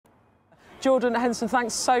Jordan Henderson,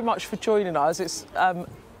 thanks so much for joining us. It's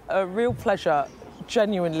a real pleasure,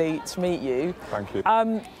 genuinely, to meet you. Thank you.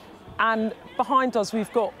 And behind us,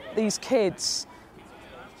 we've got these kids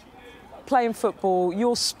playing football.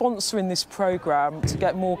 You're sponsoring this programme to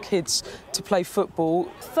get more kids to play football.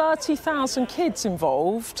 30,000 kids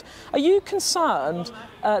involved. Are you concerned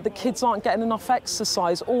that kids aren't getting enough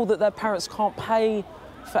exercise or that their parents can't pay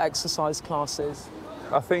for exercise classes?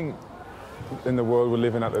 I think in the world we're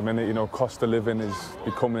living at the minute, you know, cost of living is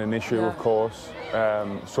becoming an issue, of course.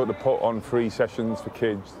 So to put on free sessions for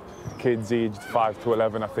kids aged 5 to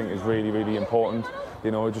 11, I think is really, really important.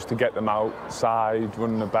 You know, just to get them outside,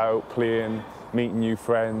 running about, playing, meeting new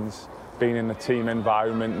friends, being in a team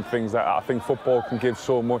environment and things like that. I think football can give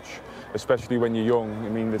so much, especially when you're young. I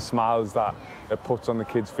mean, the smiles that it puts on the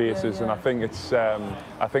kids' faces, and I think it's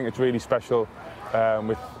really special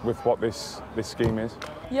with what this scheme is.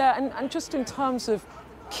 Yeah, and just in terms of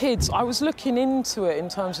kids, I was looking into it in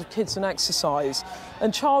terms of kids and exercise,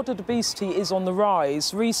 and childhood obesity is on the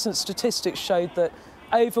rise. Recent statistics showed that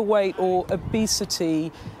overweight or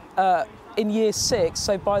obesity in year 6,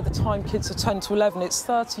 so by the time kids are 10 to 11, it's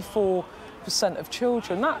 34% of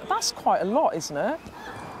children. That's quite a lot, isn't it?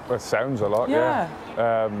 Well, it sounds a lot, yeah.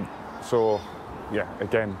 So, yeah,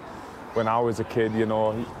 again, when I was a kid, you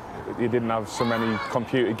know, you didn't have so many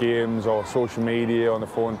computer games or social media on the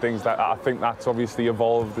phone, things like that. I think that's obviously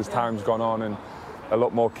evolved as time's gone on, and a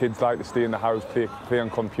lot more kids like to stay in the house, play on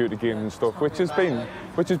computer games and stuff, which has been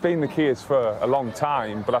the case for a long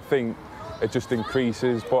time, but I think it just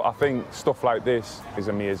increases. But I think stuff like this is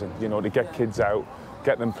amazing, you know, to get kids out,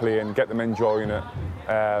 get them playing, get them enjoying it.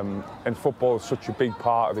 And football is such a big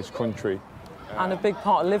part of this country. And a big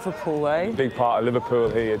part of Liverpool, eh? A big part of Liverpool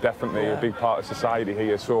here, definitely, a big part of society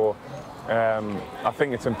here. So I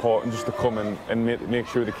think it's important just to come and make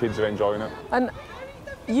sure the kids are enjoying it. And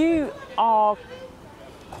you are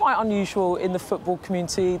quite unusual in the football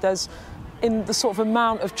community. There's, in the sort of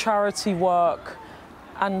amount of charity work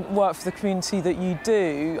and work for the community that you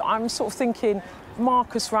do, I'm sort of thinking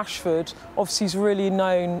Marcus Rashford, obviously, is really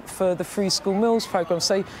known for the free school meals programme.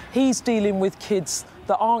 So he's dealing with kids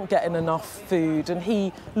that aren't getting enough food, and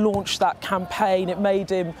he launched that campaign. It made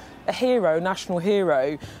him a hero, a national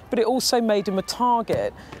hero, but it also made him a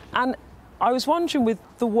target. And I was wondering, with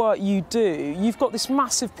the work you do, you've got this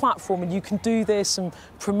massive platform and you can do this and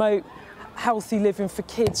promote healthy living for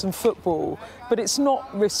kids and football, but it's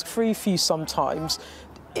not risk-free for you sometimes.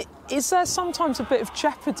 Is there sometimes a bit of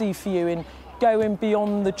jeopardy for you in going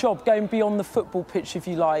beyond the job, going beyond the football pitch, if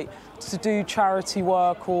you like, to do charity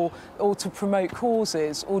work or to promote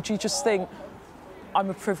causes? Or do you just think, I'm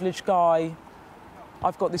a privileged guy,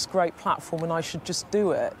 I've got this great platform and I should just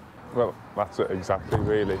do it? Well, that's it exactly,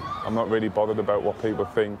 really. I'm not really bothered about what people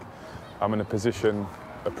think. I'm in a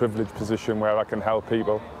privileged position where I can help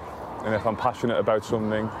people. And if I'm passionate about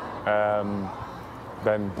something,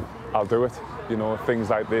 then I'll do it. You know, things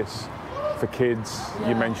like this for kids.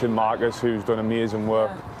 You mentioned Marcus, who's done amazing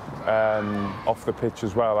work off the pitch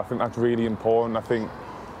as well. I think that's really important. I think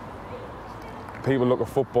people look at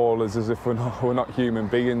footballers as if we're not human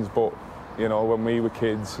beings, but you know, when we were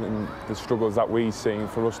kids and the struggles that we've seen,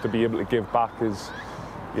 for us to be able to give back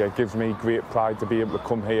it gives me great pride to be able to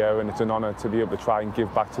come here, and it's an honour to be able to try and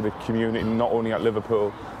give back to the community, not only at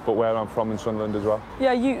Liverpool, but where I'm from in Sunderland as well.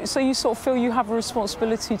 Yeah, so you sort of feel you have a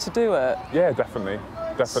responsibility to do it? Yeah, definitely.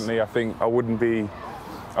 I think I wouldn't be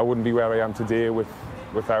where I am today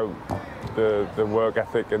without the work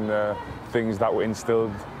ethic and the things that were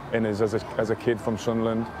instilled in us as a kid from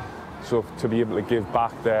Sunderland. So to be able to give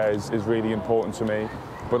back there is really important to me.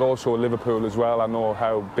 But also Liverpool as well. I know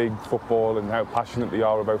how big football and how passionate they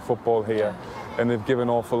are about football here, and they've given an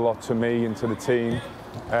awful lot to me and to the team.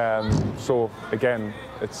 So again,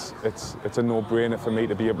 it's a no-brainer for me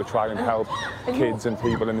to be able to try and help kids and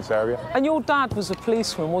people in this area. And your dad was a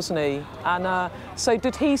policeman, wasn't he? And so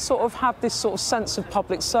did he sort of have this sort of sense of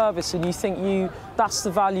public service, and you think that's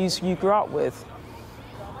the values you grew up with?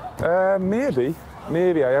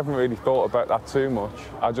 Maybe. I haven't really thought about that too much.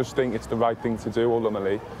 I just think it's the right thing to do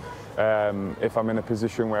ultimately. If I'm in a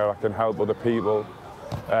position where I can help other people,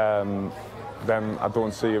 then I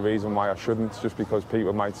don't see a reason why I shouldn't, just because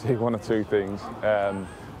people might say one or two things.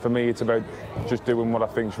 For me, it's about just doing what I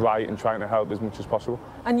think's right and trying to help as much as possible.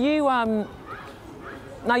 And you,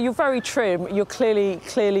 now you're very trim, you're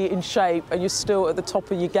clearly in shape, and you're still at the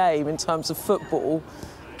top of your game in terms of football.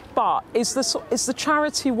 But is the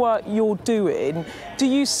charity work you're doing, do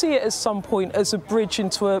you see it at some point as a bridge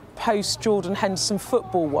into a post-Jordan Henderson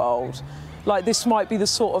football world? Like, this might be the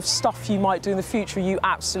sort of stuff you might do in the future, are you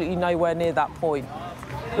absolutely nowhere near that point?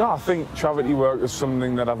 No, I think charity work is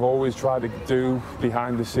something that I've always tried to do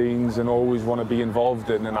behind the scenes and always want to be involved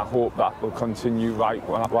in, and I hope that will continue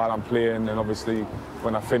while I'm playing, and obviously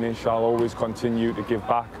when I finish I'll always continue to give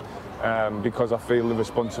back because I feel the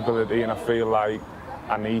responsibility and I feel like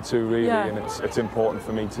I need to really, and it's important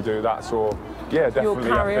for me to do that. So yeah,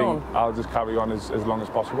 definitely I think I'll just carry on as long as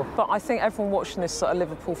possible. But I think everyone watching this,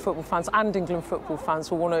 Liverpool football fans and England football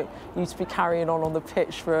fans, will want you to be carrying on the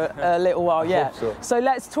pitch for a little while. Yeah. So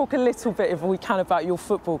let's talk a little bit, if we can, about your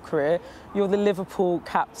football career. You're the Liverpool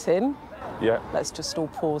captain. Yeah. Let's just all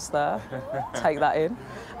pause there, take that in.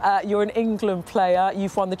 You're an England player.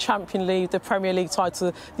 You've won the Champions League, the Premier League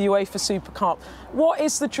title, the UEFA Super Cup. What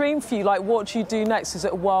is the dream for you? Like, what do you do next? Is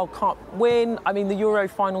it a World Cup win? I mean, the Euro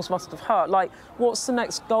finals must have hurt. Like, what's the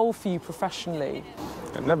next goal for you professionally?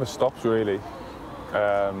 It never stops, really.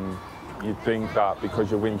 You'd think that because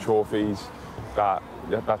you win trophies,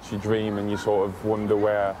 that's your dream, and you sort of wonder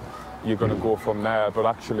where you're going to go from there. But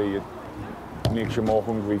actually, it makes you more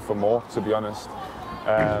hungry for more, to be honest.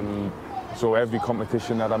 So every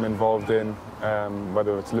competition that I'm involved in,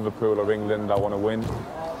 whether it's Liverpool or England, I want to win.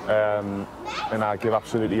 And I give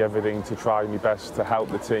absolutely everything to try my best to help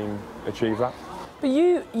the team achieve that. But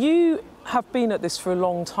you have been at this for a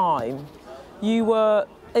long time. You were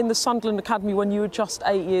in the Sunderland Academy when you were just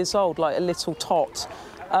 8 years old, like a little tot.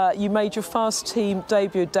 You made your first team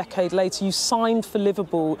debut a decade later. You signed for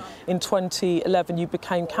Liverpool in 2011. You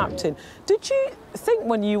became captain. Did you think,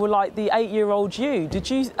 when you were like the 8-year-old you, did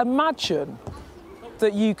you imagine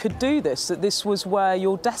that you could do this, that this was where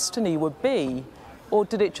your destiny would be? Or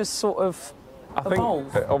did it just sort of evolve?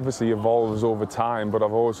 I think it obviously evolves over time, but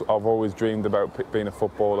I've always dreamed about being a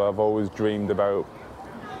footballer. I've always dreamed about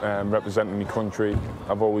representing my country.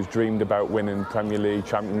 I've always dreamed about winning Premier League,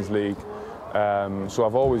 Champions League. So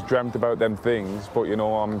I've always dreamt about them things, but you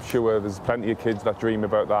know, I'm sure there's plenty of kids that dream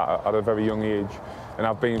about that at a very young age, and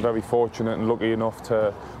I've been very fortunate and lucky enough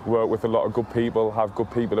to work with a lot of good people, have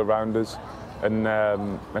good people around us, and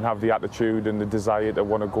have the attitude and the desire to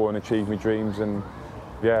want to go and achieve my dreams. And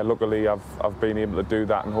yeah, luckily I've been able to do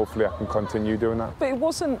that, and hopefully I can continue doing that. But it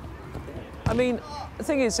wasn't, I mean, the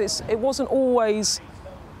thing is, it wasn't always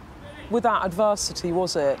without adversity,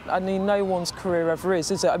 was it? I mean, no one's career ever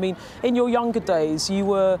is it? I mean, in your younger days, you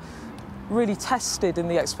were really tested in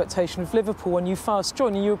the expectation of Liverpool when you first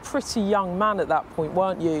joined, and you were a pretty young man at that point,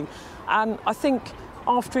 weren't you? And I think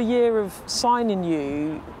after a year of signing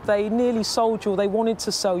you, they nearly sold you, or they wanted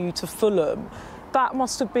to sell you to Fulham. That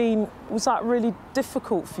must have been, was that really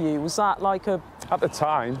difficult for you? Was that like a... At the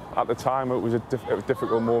time, it was a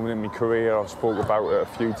difficult moment in my career. I've spoke about it a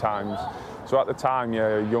few times. So at the time,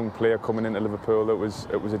 yeah, a young player coming into Liverpool, it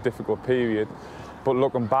was a difficult period. But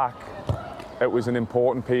looking back, it was an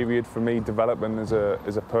important period for me developing as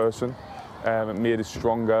a person. It made us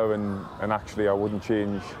stronger, and actually I wouldn't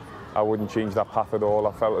change that path at all.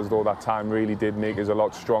 I felt as though that time really did make us a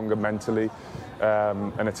lot stronger mentally,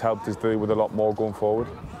 and it's helped us deal with a lot more going forward.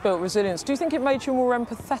 Built resilience. Do you think it made you more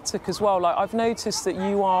empathetic as well? Like, I've noticed that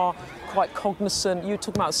you are quite cognizant. You were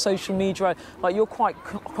talking about social media, like you're quite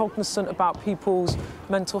cognizant about people's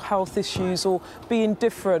mental health issues or being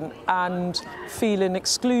different and feeling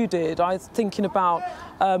excluded. I was thinking about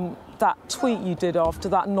that tweet you did after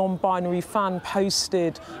that non-binary fan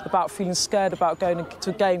posted about feeling scared about going to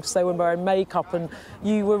a game because they were wearing makeup, and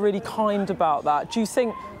you were really kind about that. Do you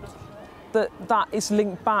think that is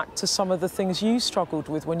linked back to some of the things you struggled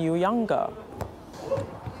with when you were younger?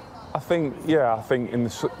 I think in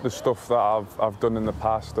the stuff that I've done in the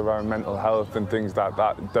past around mental health and things like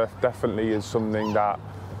that, definitely is something that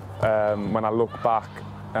when I look back,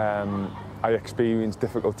 I experienced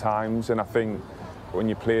difficult times, and I think when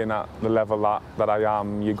you're playing at the level that I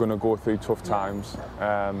am, you're going to go through tough times,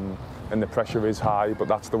 and the pressure is high, but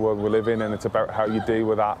that's the world we live in, and it's about how you deal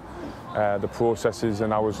with that. The processes,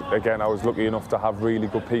 and I was lucky enough to have really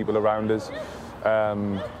good people around us,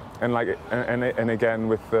 and again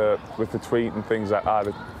with the tweet and things like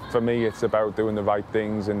that. For me, it's about doing the right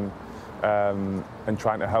things and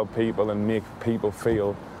trying to help people and make people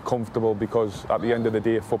feel comfortable, because at the end of the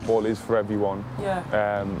day, football is for everyone.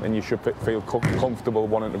 Yeah. And you should feel comfortable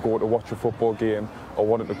wanting to go to watch a football game or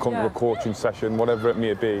wanting to come to a coaching session, whatever it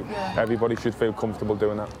may be. Yeah. Everybody should feel comfortable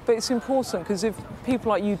doing that. But it's important, because if people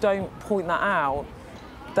like you don't point that out,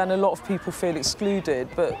 then a lot of people feel excluded,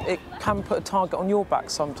 but it can put a target on your back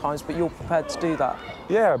sometimes, but you're prepared to do that.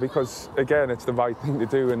 Yeah, because again, it's the right thing to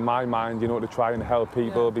do in my mind, you know, to try and help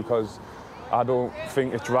people, because I don't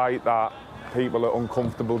think it's right that people are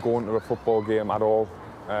uncomfortable going to a football game at all.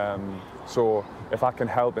 So if I can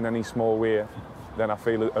help in any small way, then I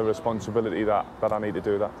feel a responsibility that I need to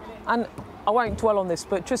do that. And I won't dwell on this,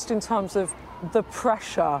 but just in terms of the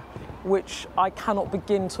pressure, which I cannot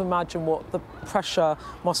begin to imagine what the pressure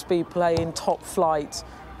must be playing top flight,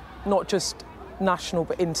 not just national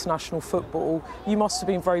but international football. You must have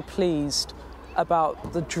been very pleased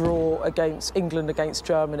about the draw against England against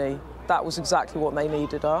Germany. That was exactly what they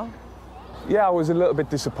needed, huh? Yeah, I was a little bit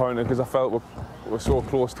disappointed because I felt we're so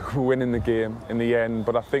close to winning the game in the end,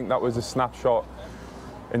 but I think that was a snapshot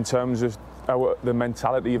in terms of the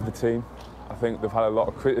mentality of the team. I think they've had a lot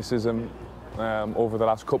of criticism over the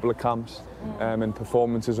last couple of camps and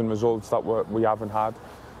performances and results that we haven't had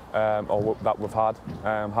or that we've had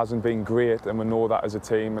hasn't been great, and we know that as a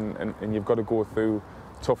team, and you've got to go through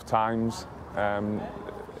tough times, and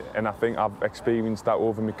I think I've experienced that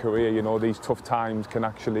over my career. You know, these tough times can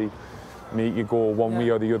actually make you go one way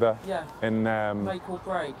or the other, and make or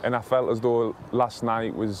break. And I felt as though last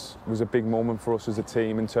night was a big moment for us as a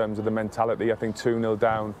team in terms of the mentality. I think 2-0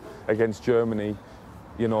 down against Germany,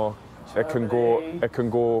 you know, it can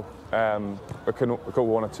go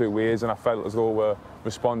one or two ways, and I felt as though we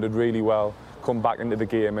responded really well, come back into the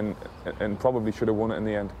game, and probably should have won it in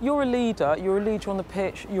the end. You're a leader on the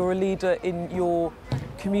pitch, you're a leader in your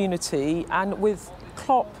community, and with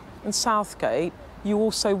Klopp and Southgate, you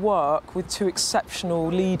also work with two exceptional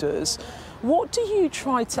leaders. What do you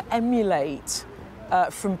try to emulate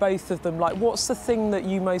from both of them? Like, what's the thing that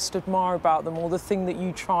you most admire about them, or the thing that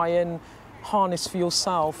you try and harness for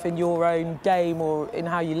yourself in your own game or in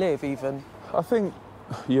how you live even? I think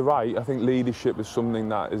you're right. I think leadership is something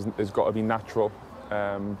that has got to be natural,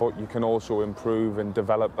 but you can also improve and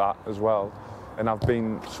develop that as well. And I've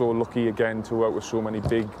been so lucky again to work with so many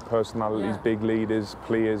big personalities, big leaders,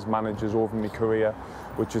 players, managers over my career,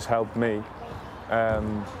 which has helped me.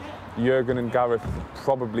 Jurgen and Gareth,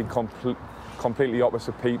 probably completely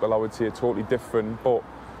opposite people, I would say, totally different, but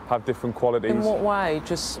have different qualities. In what way?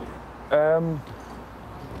 Just...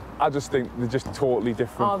 I just think they're just totally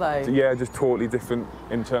different. Are they? Yeah, just totally different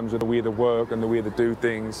in terms of the way they work and the way they do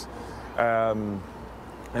things.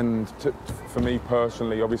 And for me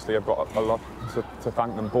personally, obviously, I've got a lot to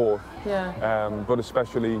thank them both. Yeah. But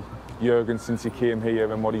especially Jurgen, since he came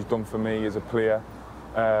here and what he's done for me as a player,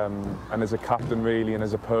 and as a captain, really, and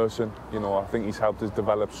as a person. You know, I think he's helped us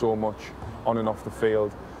develop so much on and off the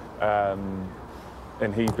field.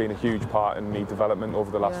 And he's been a huge part in me development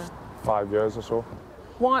over the last 5 years or so.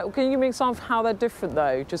 Why? Can you give me an example of how they're different,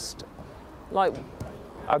 though? Just like...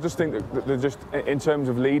 I just think that they're just, in terms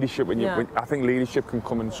of leadership, I think leadership can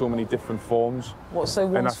come in so many different forms. What, so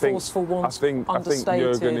one's forceful, one's understated? I think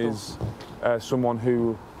Jurgen is someone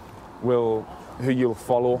who you'll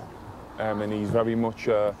follow, and he's very much...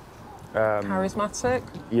 charismatic?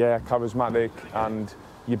 Yeah, charismatic, and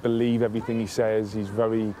you believe everything he says. He's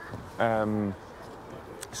very...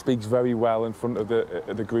 speaks very well in front of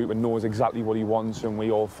the group and knows exactly what he wants, and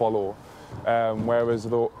we all follow. Whereas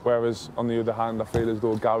on the other hand, I feel as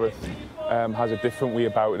though Gareth has a different way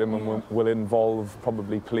about him, and will involve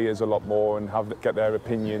probably players a lot more and get their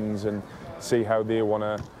opinions and see how they want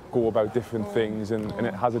to go about different things, and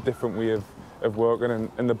it has a different way of working,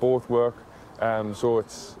 and they both work. So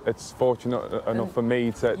it's fortunate enough for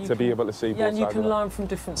me to be able to see both sides. Yeah, and you can learn from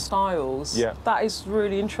different styles. Yeah. That is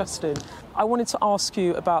really interesting. I wanted to ask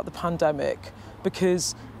you about the pandemic,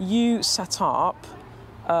 because you set up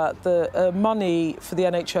the money for the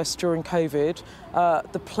NHS during COVID,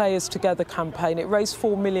 the Players Together campaign. It raised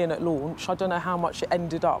 $4 million at launch. I don't know how much it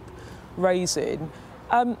ended up raising.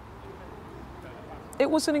 It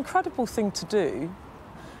was an incredible thing to do.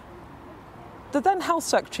 The then Health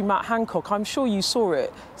Secretary, Matt Hancock, I'm sure you saw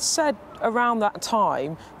it, said around that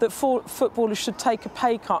time that footballers should take a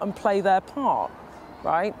pay cut and play their part,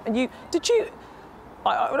 right? And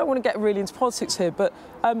I don't want to get really into politics here, but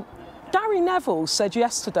Gary Neville said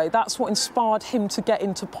yesterday that's what inspired him to get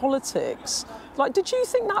into politics. Like, did you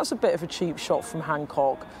think that was a bit of a cheap shot from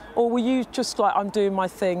Hancock? Or were you just like, I'm doing my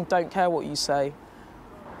thing, don't care what you say?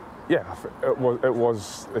 Yeah, it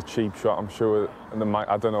was a cheap shot, I'm sure. And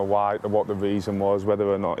I don't know what the reason was, whether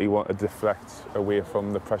or not he wanted to deflect away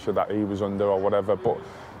from the pressure that he was under or whatever. But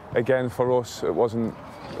again, for us, it wasn't.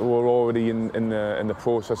 We were already in the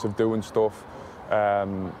process of doing stuff,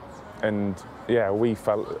 and yeah, we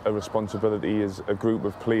felt a responsibility as a group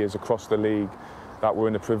of players across the league that we're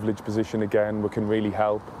in a privileged position again. We can really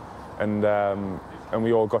help, and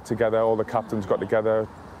we all got together. All the captains got together.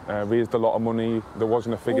 Raised a lot of money. There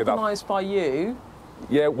wasn't a figure organised by you?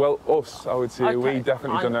 Yeah, well, us, I would say. Okay. We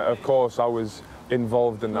definitely done it. Of course, I was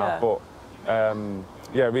involved in that, but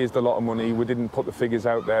yeah, raised a lot of money. We didn't put the figures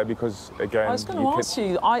out there because, again... I was going to ask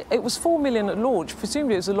you, it was 4 million at launch.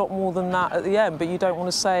 Presumably it was a lot more than that at the end, but you don't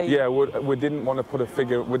want to say... Yeah, we didn't want to put a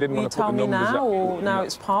figure, we didn't want to put the numbers... Will you tell me now, or now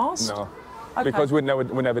it's passed? No, okay. Because we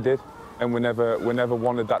never did. And we never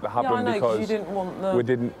wanted that to happen, I know, because you didn't want the... We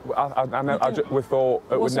didn't... we thought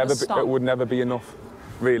it would never be enough,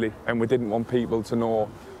 really. And we didn't want people to know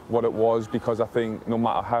what it was, because I think no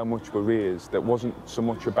matter how much we raised, it wasn't so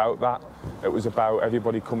much about that. It was about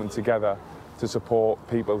everybody coming together to support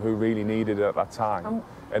people who really needed it at that time.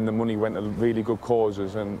 And the money went to really good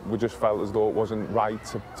causes, and we just felt as though it wasn't right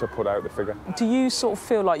to put out the figure. Do you sort of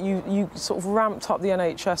feel like you sort of ramped up the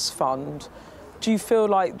NHS fund? Do you feel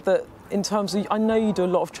like that, in terms of, I know you do a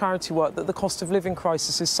lot of charity work, that the cost of living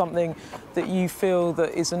crisis is something that you feel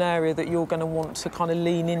that is an area that you're going to want to kind of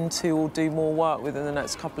lean into or do more work with in the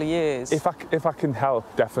next couple of years? If I can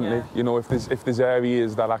help, definitely. Yeah. You know, if there's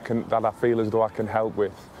areas that I feel as though I can help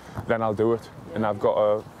with, then I'll do it. And I've got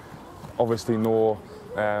to obviously know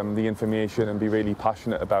the information and be really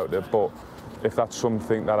passionate about it. But if that's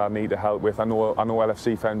something that I need to help with, I know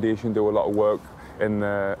LFC Foundation do a lot of work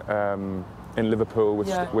in Liverpool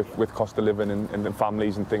with cost of living and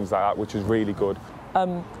families and things like that, which is really good.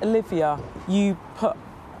 Olivia, you put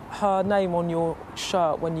her name on your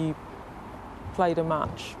shirt when you played a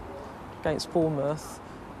match against Bournemouth.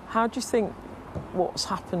 How do you think what's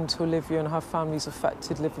happened to Olivia and her family's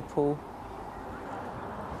affected Liverpool?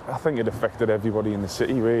 I think it affected everybody in the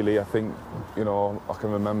city, really. I think, you know, I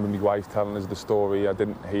can remember my wife telling us the story. I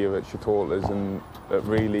didn't hear it, she told us, and it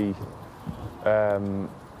really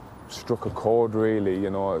struck a chord, really. You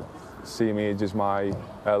know, same age as my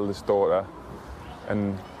eldest daughter,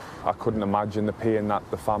 and I couldn't imagine the pain that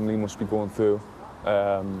the family must be going through.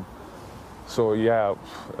 So yeah,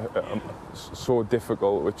 so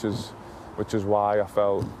difficult, which is why I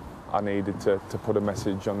felt I needed to put a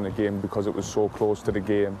message on the game, because it was so close to the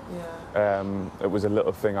game. Yeah. It was a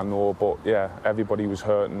little thing, I know, but yeah, everybody was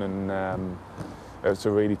hurting, and it was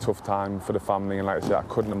a really tough time for the family. And like I said, I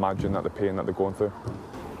couldn't imagine the pain that they're going through.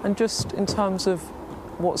 And just in terms of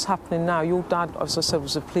what's happening now, your dad, as I said,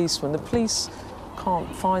 was a policeman. The police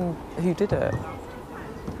can't find who did it.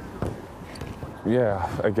 Yeah,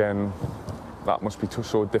 again, that must be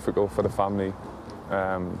so difficult for the family.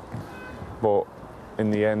 But in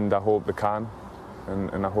the end, I hope they can,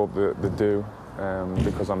 and I hope that they do,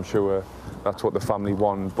 because I'm sure that's what the family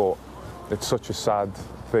want. But it's such a sad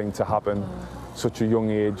thing to happen, such a young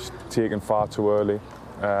age, taken far too early.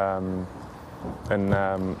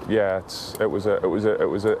 Yeah,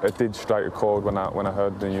 it did strike a chord when I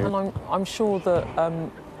heard the news. And I'm sure that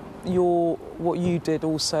what you did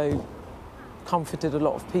also comforted a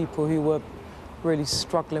lot of people who were really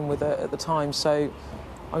struggling with it at the time. So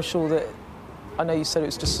I'm sure that, I know you said it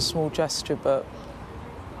was just a small gesture, but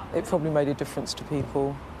it probably made a difference to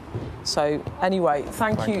people. So anyway,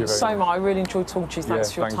 thank you so much. I really enjoyed talking to you.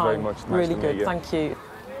 Thanks for your time. Thank you very much. Nice really to good. meet you. Thank you.